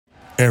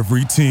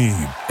Every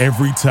team,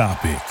 every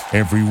topic,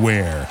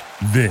 everywhere.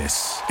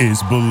 This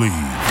is Believe.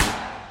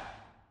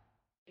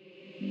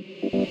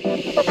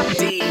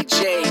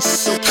 DJ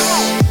Super.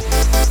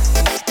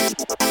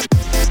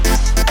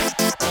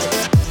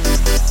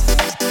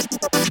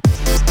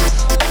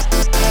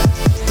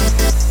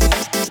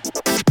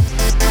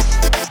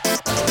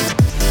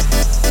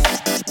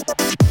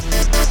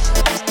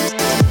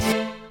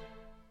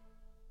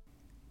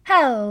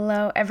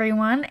 Hello,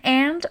 everyone,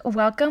 and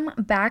welcome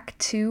back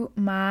to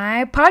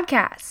my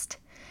podcast.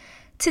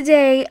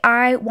 Today,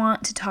 I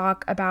want to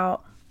talk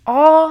about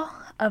all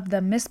of the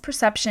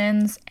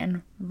misperceptions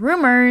and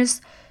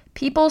rumors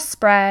people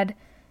spread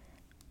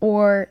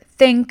or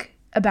think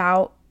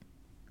about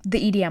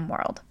the EDM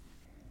world.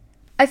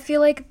 I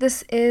feel like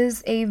this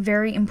is a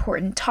very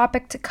important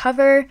topic to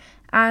cover,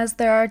 as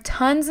there are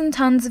tons and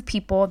tons of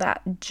people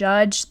that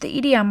judge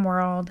the EDM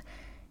world,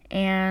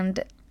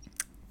 and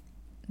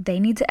they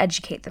need to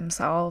educate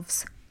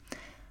themselves.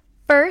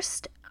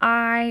 First,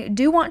 I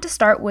do want to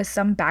start with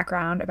some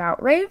background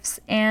about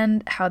raves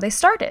and how they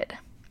started.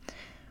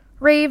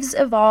 Raves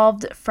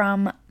evolved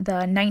from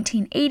the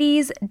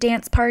 1980s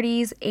dance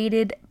parties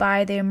aided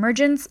by the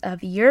emergence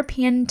of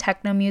European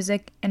techno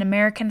music and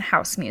American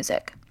house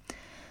music.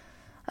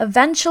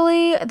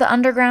 Eventually, the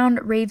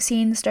underground rave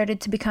scene started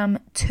to become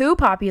too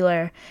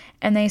popular,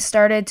 and they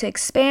started to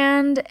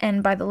expand,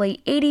 and by the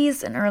late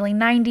 80s and early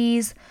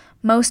 90s,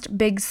 most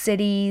big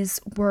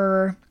cities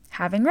were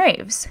having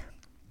raves.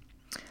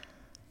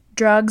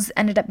 Drugs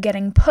ended up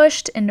getting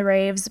pushed into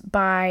raves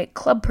by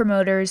club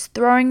promoters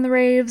throwing the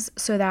raves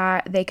so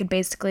that they could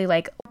basically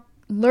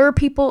lure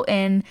people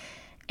in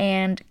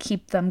and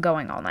keep them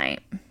going all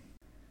night.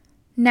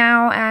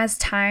 Now, as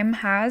time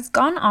has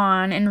gone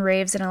on and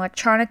raves and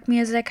electronic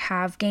music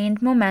have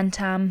gained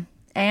momentum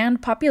and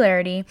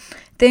popularity,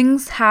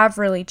 things have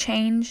really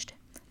changed.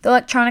 The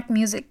electronic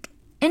music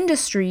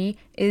industry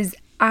is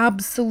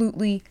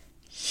absolutely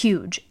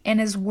huge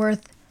and is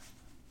worth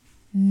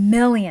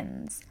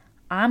millions.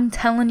 I'm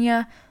telling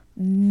you,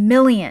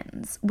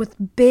 millions, with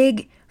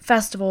big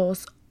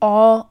festivals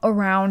all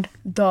around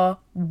the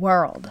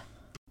world.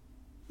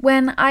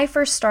 When I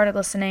first started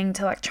listening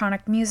to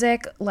electronic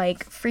music,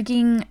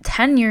 freaking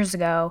 10 years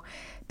ago,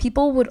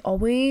 people would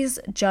always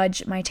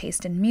judge my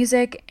taste in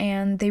music,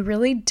 and they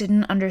really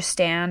didn't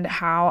understand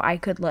how I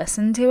could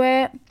listen to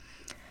it.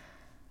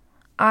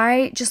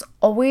 I just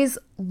always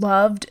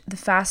loved the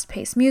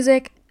fast-paced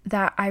music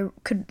that I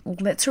could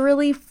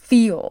literally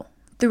feel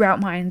throughout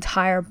my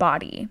entire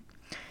body.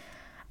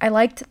 I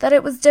liked that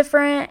it was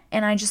different,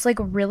 and I just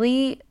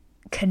really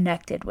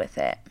connected with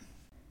it.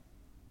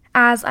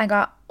 As I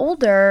got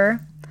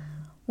older,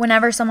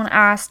 whenever someone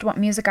asked what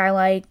music I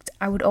liked,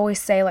 I would always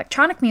say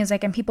electronic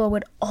music, and people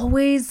would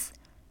always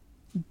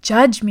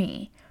judge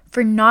me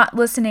for not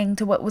listening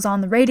to what was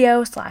on the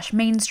radio /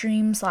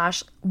 mainstream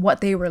 /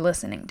 what they were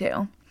listening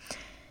to.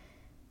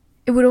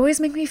 It would always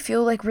make me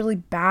feel really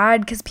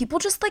bad because people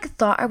just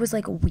thought I was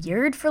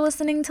weird for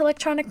listening to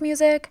electronic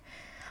music.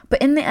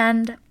 But in the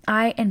end,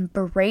 I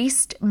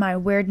embraced my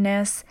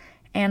weirdness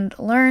and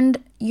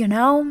learned,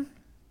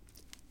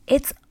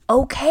 it's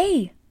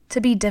okay to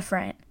be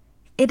different.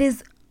 It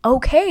is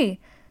okay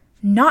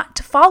not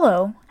to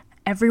follow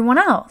everyone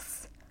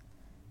else.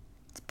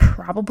 It's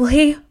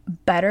probably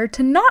better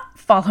to not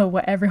follow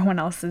what everyone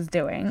else is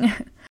doing.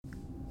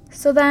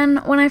 So then,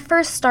 when I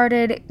first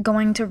started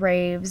going to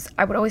raves,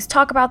 I would always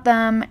talk about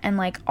them and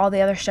all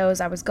the other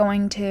shows I was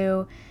going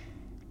to,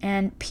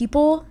 and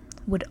people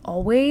would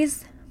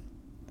always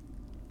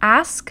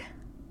ask,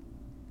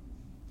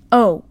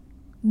 "Oh,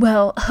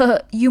 well,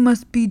 you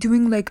must be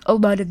doing a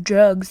lot of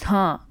drugs,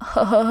 huh?"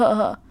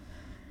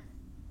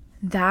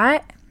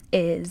 That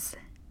is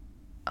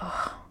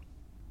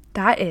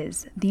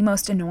the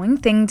most annoying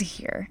thing to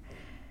hear,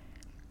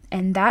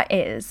 and that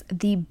is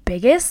the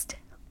biggest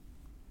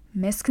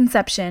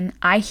misconception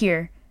I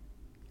hear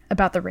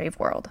about the rave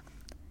world.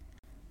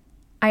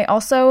 I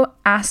also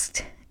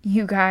asked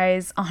you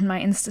guys on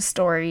my Insta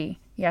story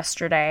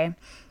yesterday,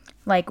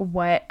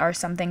 what are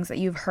some things that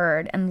you've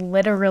heard? And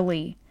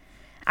literally,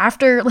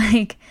 after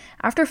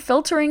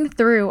filtering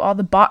through all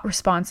the bot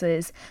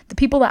responses, the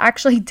people that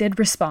actually did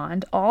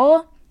respond,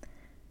 all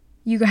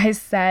you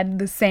guys said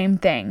the same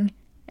thing,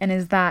 and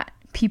is that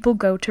people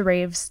go to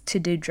raves to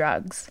do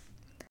drugs.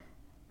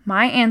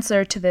 My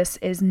answer to this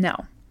is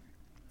no.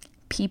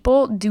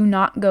 People do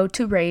not go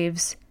to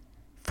raves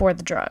for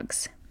the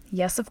drugs.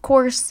 Yes, of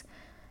course,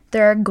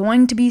 there are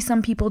going to be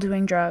some people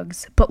doing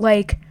drugs, but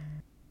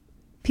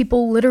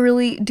people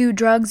literally do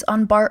drugs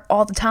on BART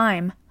all the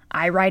time.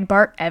 I ride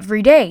BART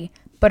every day,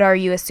 but are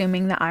you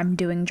assuming that I'm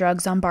doing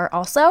drugs on BART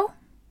also?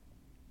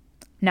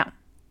 No.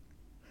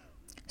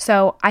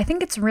 So I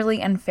think it's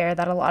really unfair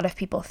that a lot of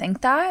people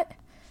think that,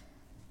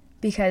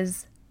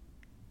 because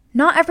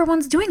not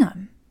everyone's doing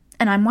them,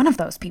 and I'm one of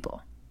those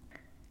people.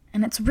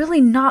 And it's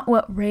really not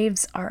what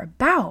raves are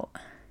about.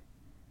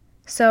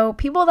 So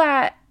people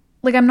that,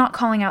 I'm not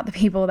calling out the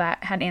people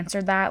that had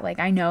answered that.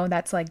 I know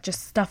that's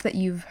just stuff that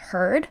you've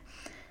heard.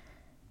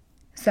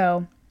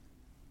 So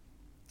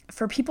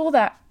for people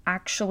that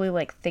actually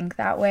like think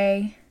that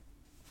way,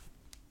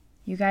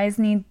 you guys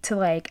need to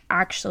like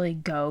actually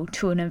go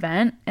to an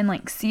event and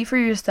like see for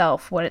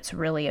yourself what it's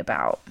really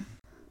about.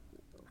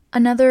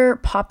 Another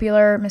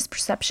popular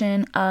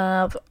misperception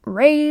of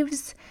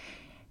raves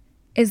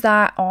is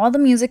that all the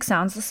music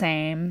sounds the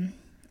same.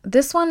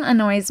 This one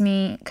annoys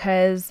me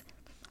because,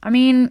 I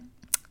mean,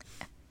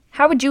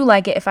 how would you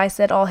like it if I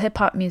said all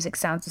hip-hop music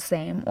sounds the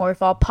same, or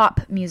if all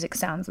pop music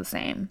sounds the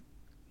same?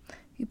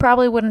 You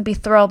probably wouldn't be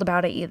thrilled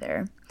about it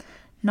either.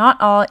 Not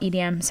all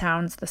EDM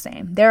sounds the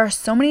same. There are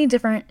so many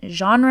different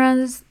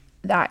genres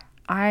that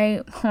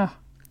I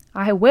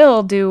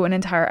will do an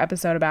entire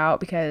episode about,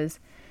 because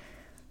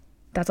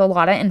that's a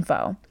lot of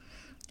info.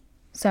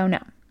 So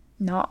no,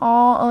 not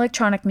all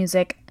electronic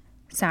music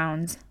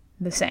sounds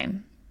the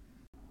same.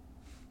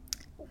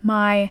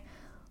 My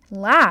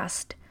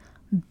last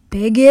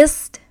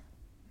biggest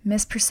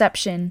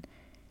misperception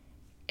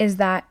is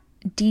that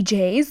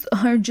DJs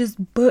are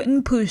just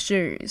button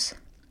pushers.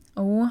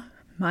 Oh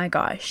my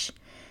gosh.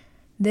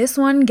 This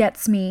one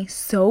gets me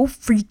so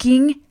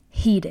freaking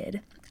heated.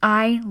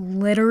 I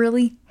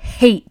literally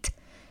hate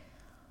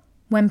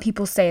when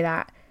people say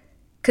that.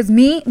 Because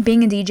me,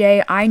 being a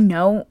DJ, I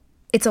know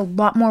it's a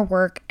lot more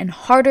work and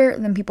harder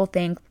than people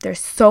think. There's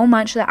so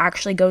much that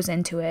actually goes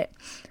into it.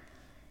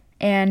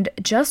 And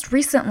just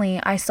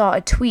recently, I saw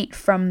a tweet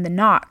from the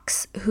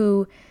Knox,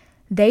 who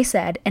they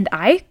said, and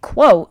I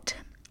quote,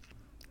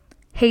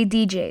 "Hey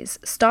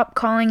DJs, stop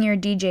calling your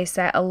DJ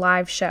set a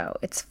live show.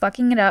 It's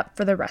fucking it up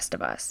for the rest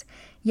of us.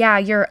 Yeah,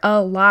 you're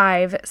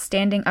alive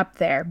standing up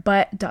there,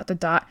 but ...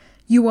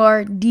 you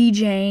are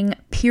DJing,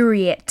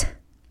 period.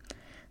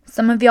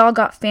 Some of y'all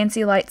got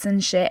fancy lights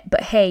and shit,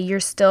 but hey, you're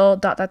still ...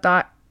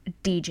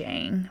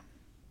 DJing."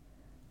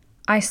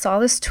 I saw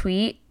this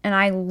tweet and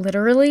I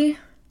literally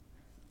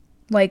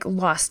like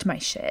lost my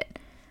shit.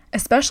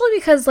 Especially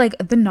because like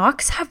the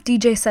Knox have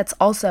DJ sets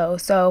also,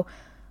 so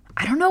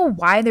I don't know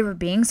why they were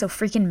being so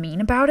freaking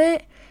mean about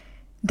it.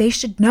 They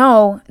should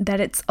know that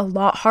it's a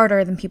lot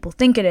harder than people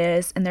think it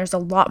is, and there's a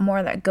lot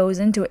more that goes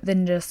into it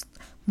than just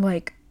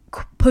like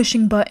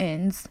pushing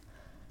buttons.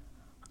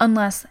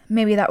 Unless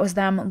maybe that was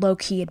them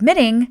low-key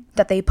admitting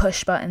that they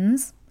push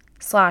buttons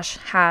 /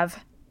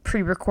 have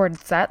pre-recorded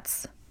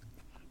sets.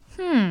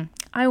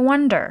 I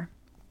wonder.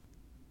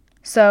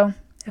 So,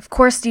 of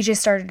course, DJ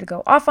started to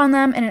go off on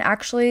them, and it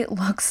actually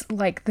looks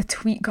like the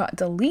tweet got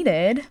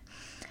deleted.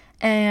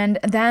 And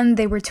then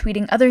they were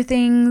tweeting other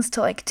things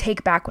to like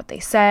take back what they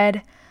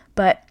said,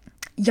 but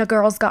ya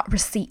girls got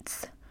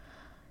receipts.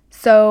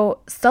 So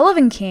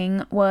Sullivan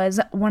King was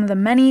one of the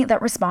many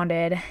that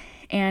responded,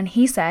 and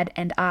he said,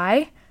 and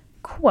I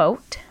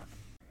quote,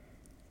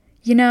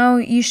 "You know,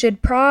 you should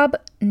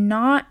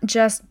not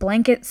just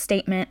blanket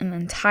statement an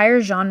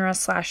entire genre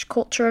 /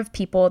 culture of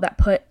people that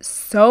put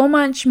so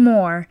much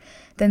more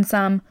than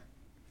some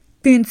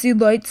fancy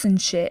lights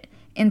and shit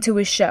into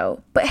a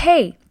show. But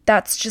hey,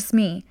 that's just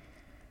me.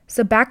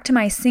 So back to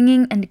my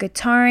singing and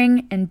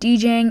guitaring and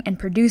DJing and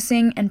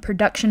producing and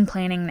production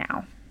planning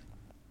now."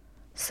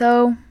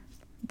 So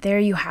there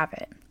you have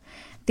it.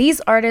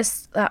 These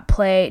artists that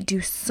play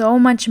do so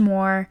much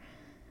more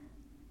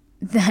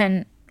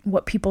than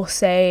what people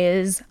say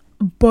is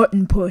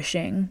button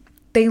pushing.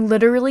 They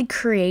literally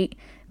create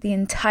the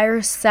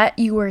entire set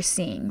you are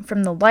seeing,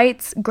 from the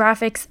lights,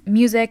 graphics,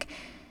 music,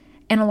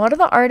 and a lot of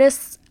the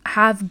artists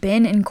have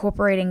been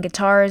incorporating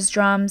guitars,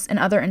 drums, and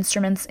other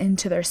instruments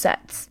into their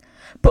sets.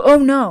 But oh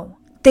no,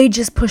 they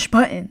just push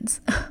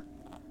buttons.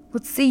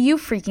 Let's see you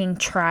freaking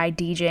try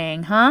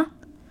DJing, huh?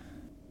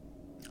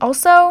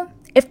 Also,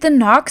 if the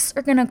Knox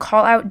are gonna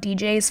call out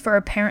DJs for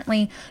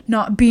apparently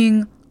not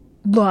being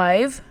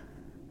live,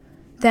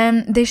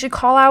 then they should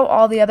call out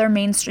all the other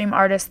mainstream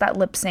artists that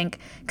lip sync,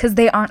 because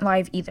they aren't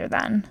live either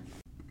then.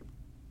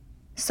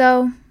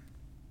 So,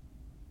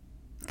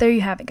 there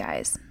you have it,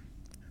 guys.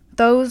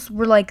 Those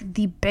were like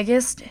the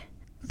biggest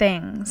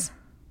things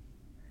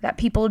that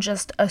people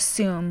just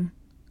assume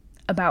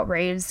about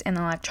raves in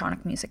the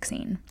electronic music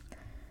scene.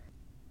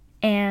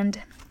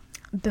 And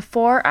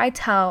before I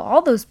tell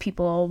all those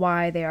people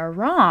why they are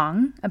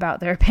wrong about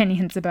their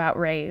opinions about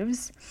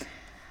raves,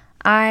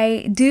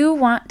 I do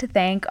want to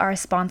thank our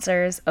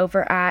sponsors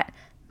over at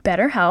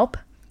BetterHelp.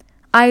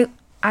 I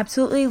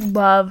absolutely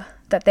love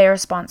that they are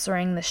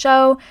sponsoring the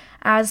show,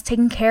 as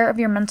taking care of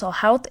your mental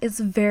health is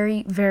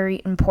very,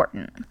 very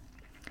important.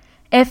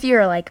 If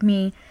you're like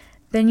me,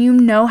 then you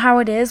know how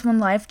it is when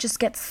life just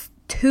gets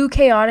too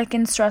chaotic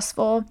and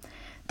stressful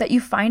that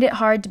you find it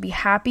hard to be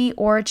happy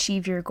or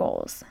achieve your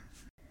goals.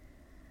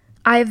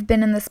 I've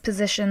been in this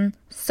position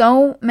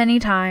so many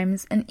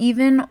times, and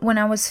even when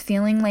I was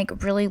feeling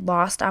like really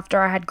lost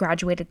after I had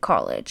graduated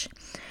college.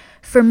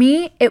 For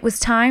me, it was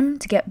time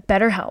to get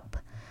BetterHelp.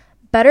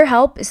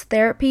 BetterHelp is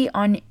therapy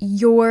on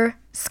your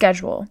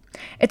schedule.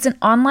 It's an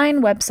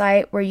online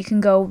website where you can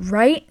go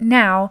right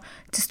now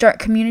to start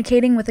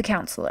communicating with a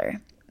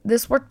counselor.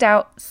 this worked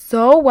out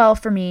so well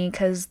for me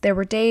because there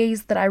were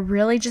days that I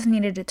really just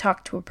needed to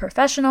talk to a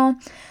professional.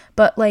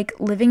 But like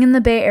living in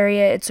the Bay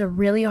Area, it's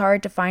really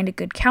hard to find a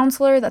good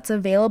counselor that's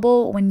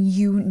available when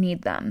you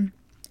need them.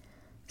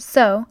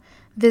 So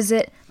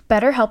visit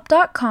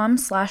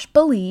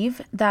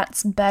betterhelp.com/believe,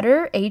 that's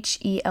better,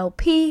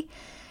 HELP,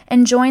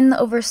 and join the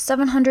over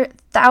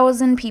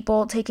 700,000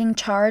 people taking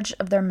charge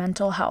of their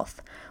mental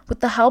health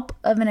with the help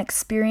of an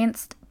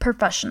experienced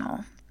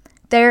professional.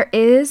 There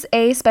is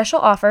a special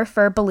offer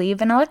for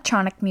Believe in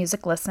Electronic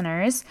Music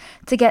listeners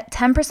to get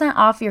 10%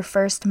 off your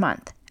first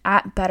month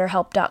at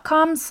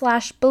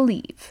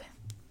betterhelp.com/believe.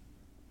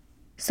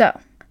 So,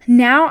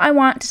 now I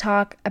want to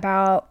talk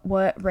about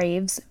what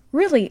raves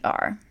really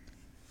are.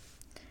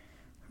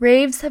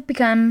 Raves have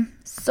become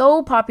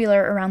so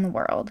popular around the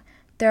world.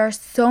 There are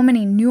so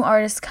many new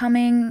artists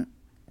coming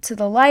to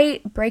the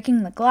light,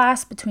 breaking the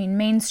glass between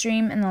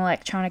mainstream and the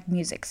electronic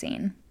music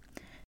scene.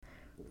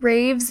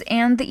 Raves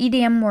and the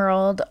EDM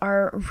world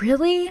are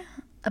really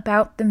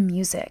about the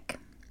music.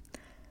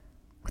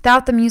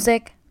 Without the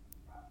music,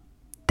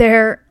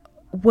 there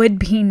would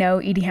be no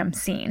EDM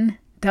scene.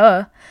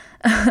 Duh.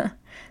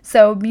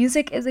 So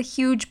music is a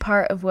huge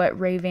part of what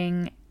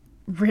raving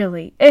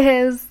really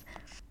is.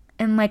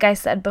 And like I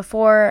said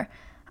before,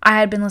 I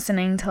had been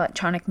listening to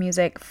electronic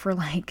music for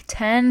like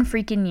 10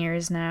 freaking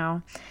years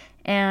now.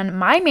 And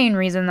my main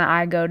reason that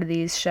I go to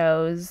these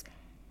shows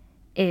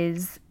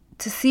is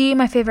to see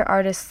my favorite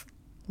artists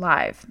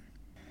live.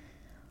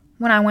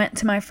 When I went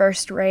to my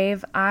first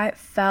rave, I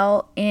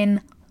fell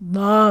in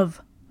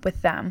love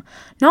with them.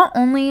 Not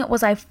only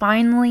was I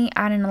finally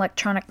at an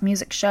electronic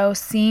music show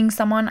seeing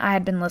someone I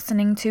had been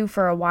listening to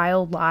for a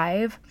while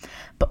live,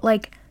 but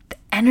like the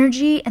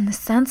energy and the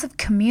sense of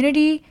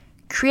community,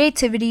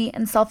 creativity,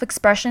 and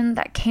self-expression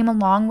that came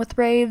along with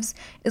raves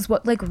is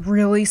what like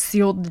really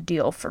sealed the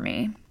deal for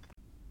me.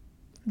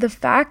 The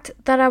fact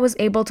that I was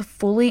able to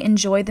fully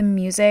enjoy the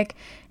music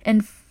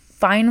and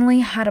finally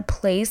had a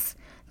place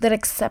that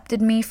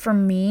accepted me for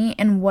me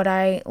and what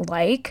I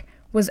like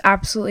was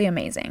absolutely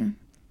amazing.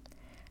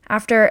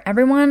 After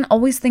everyone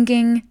always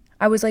thinking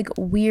I was like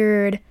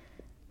weird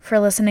for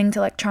listening to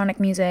electronic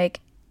music,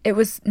 it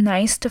was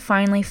nice to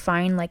finally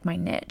find like my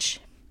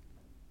niche.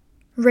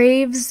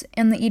 Raves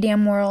in the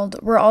EDM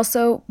world were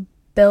also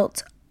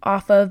built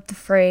off of the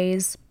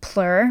phrase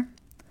PLUR.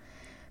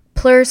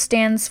 PLUR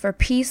stands for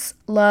peace,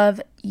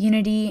 love,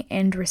 unity,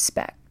 and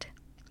respect.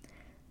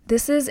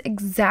 This is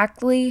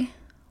exactly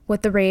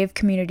what the rave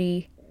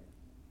community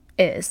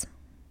is.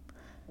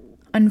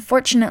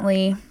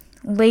 Unfortunately,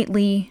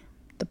 lately,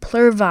 the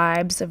PLUR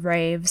vibes of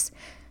raves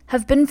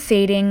have been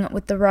fading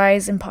with the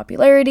rise in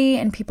popularity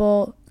and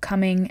people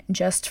coming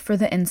just for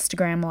the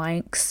Instagram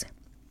likes.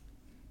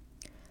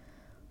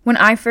 When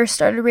I first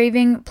started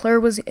raving, PLUR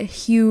was a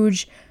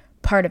huge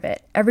part of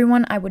it.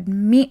 Everyone I would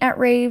meet at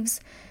raves,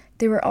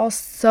 they were all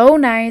so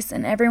nice,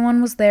 and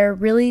everyone was there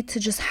really to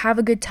just have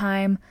a good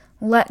time,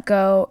 let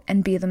go,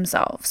 and be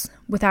themselves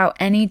without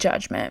any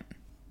judgment.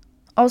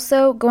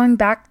 Also, going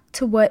back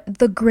to what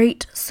the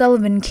great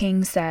Sullivan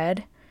King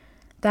said,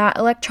 that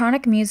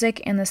electronic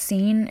music and the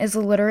scene is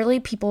literally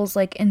people's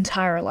like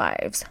entire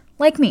lives,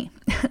 like me.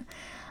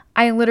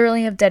 I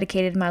literally have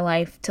dedicated my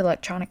life to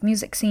electronic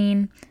music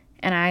scene,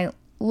 and I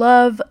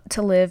love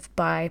to live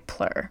by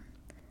PLUR.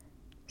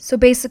 So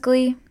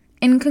basically,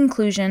 in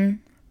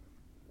conclusion,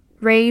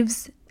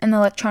 raves and the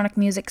electronic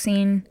music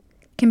scene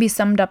can be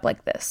summed up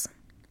like this.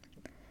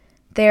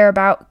 They are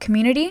about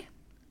community,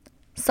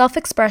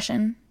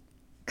 self-expression,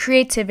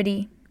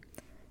 creativity,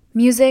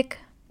 music,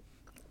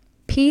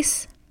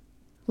 peace,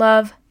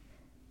 love,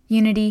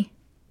 unity,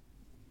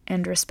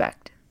 and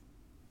respect.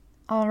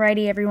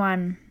 Alrighty,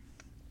 everyone.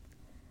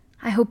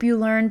 I hope you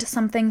learned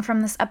something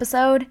from this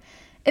episode.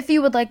 If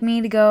you would like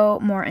me to go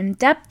more in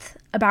depth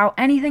about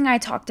anything I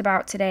talked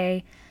about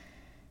today,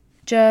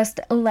 just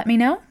let me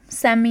know.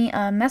 Send me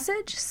a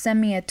message,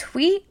 send me a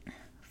tweet,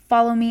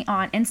 follow me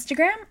on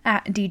Instagram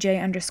at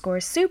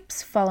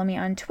DJ_Soups, follow me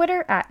on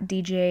Twitter at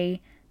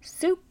DJ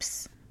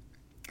Soups.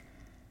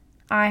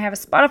 I have a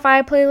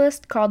Spotify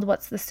playlist called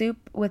What's the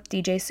Soup with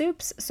DJ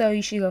Soups, so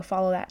you should go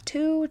follow that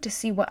too to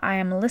see what I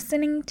am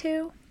listening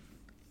to.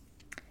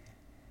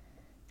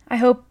 I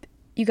hope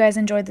you guys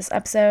enjoyed this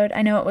episode.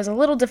 I know it was a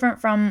little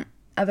different from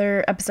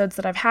other episodes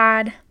that I've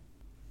had.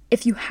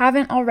 If you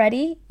haven't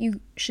already, you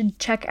should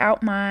check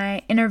out my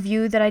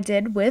interview that I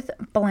did with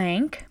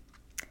Blank.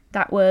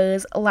 That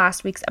was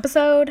last week's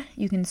episode.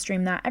 You can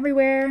stream that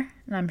everywhere,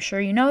 and I'm sure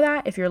you know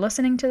that if you're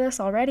listening to this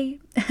already.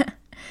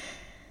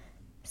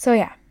 So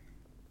yeah,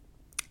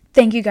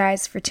 thank you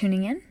guys for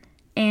tuning in,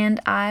 and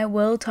I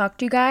will talk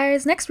to you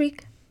guys next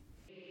week.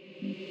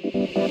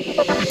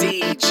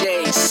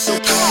 DJ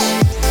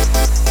Soups.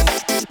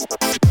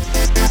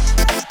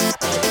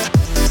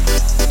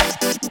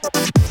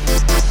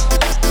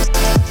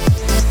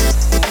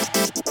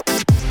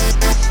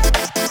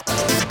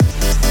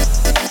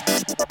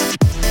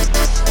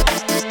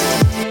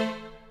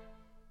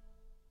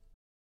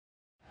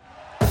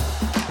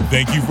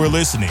 Thank you for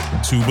listening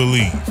to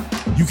Believe.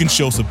 You can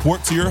show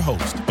support to your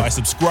host by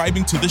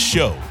subscribing to the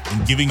show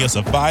and giving us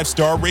a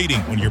 5-star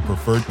rating on your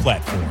preferred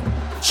platform.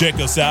 Check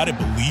us out at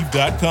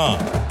Believe.com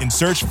and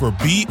search for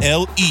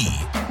BLEAV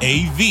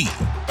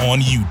on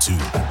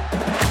YouTube.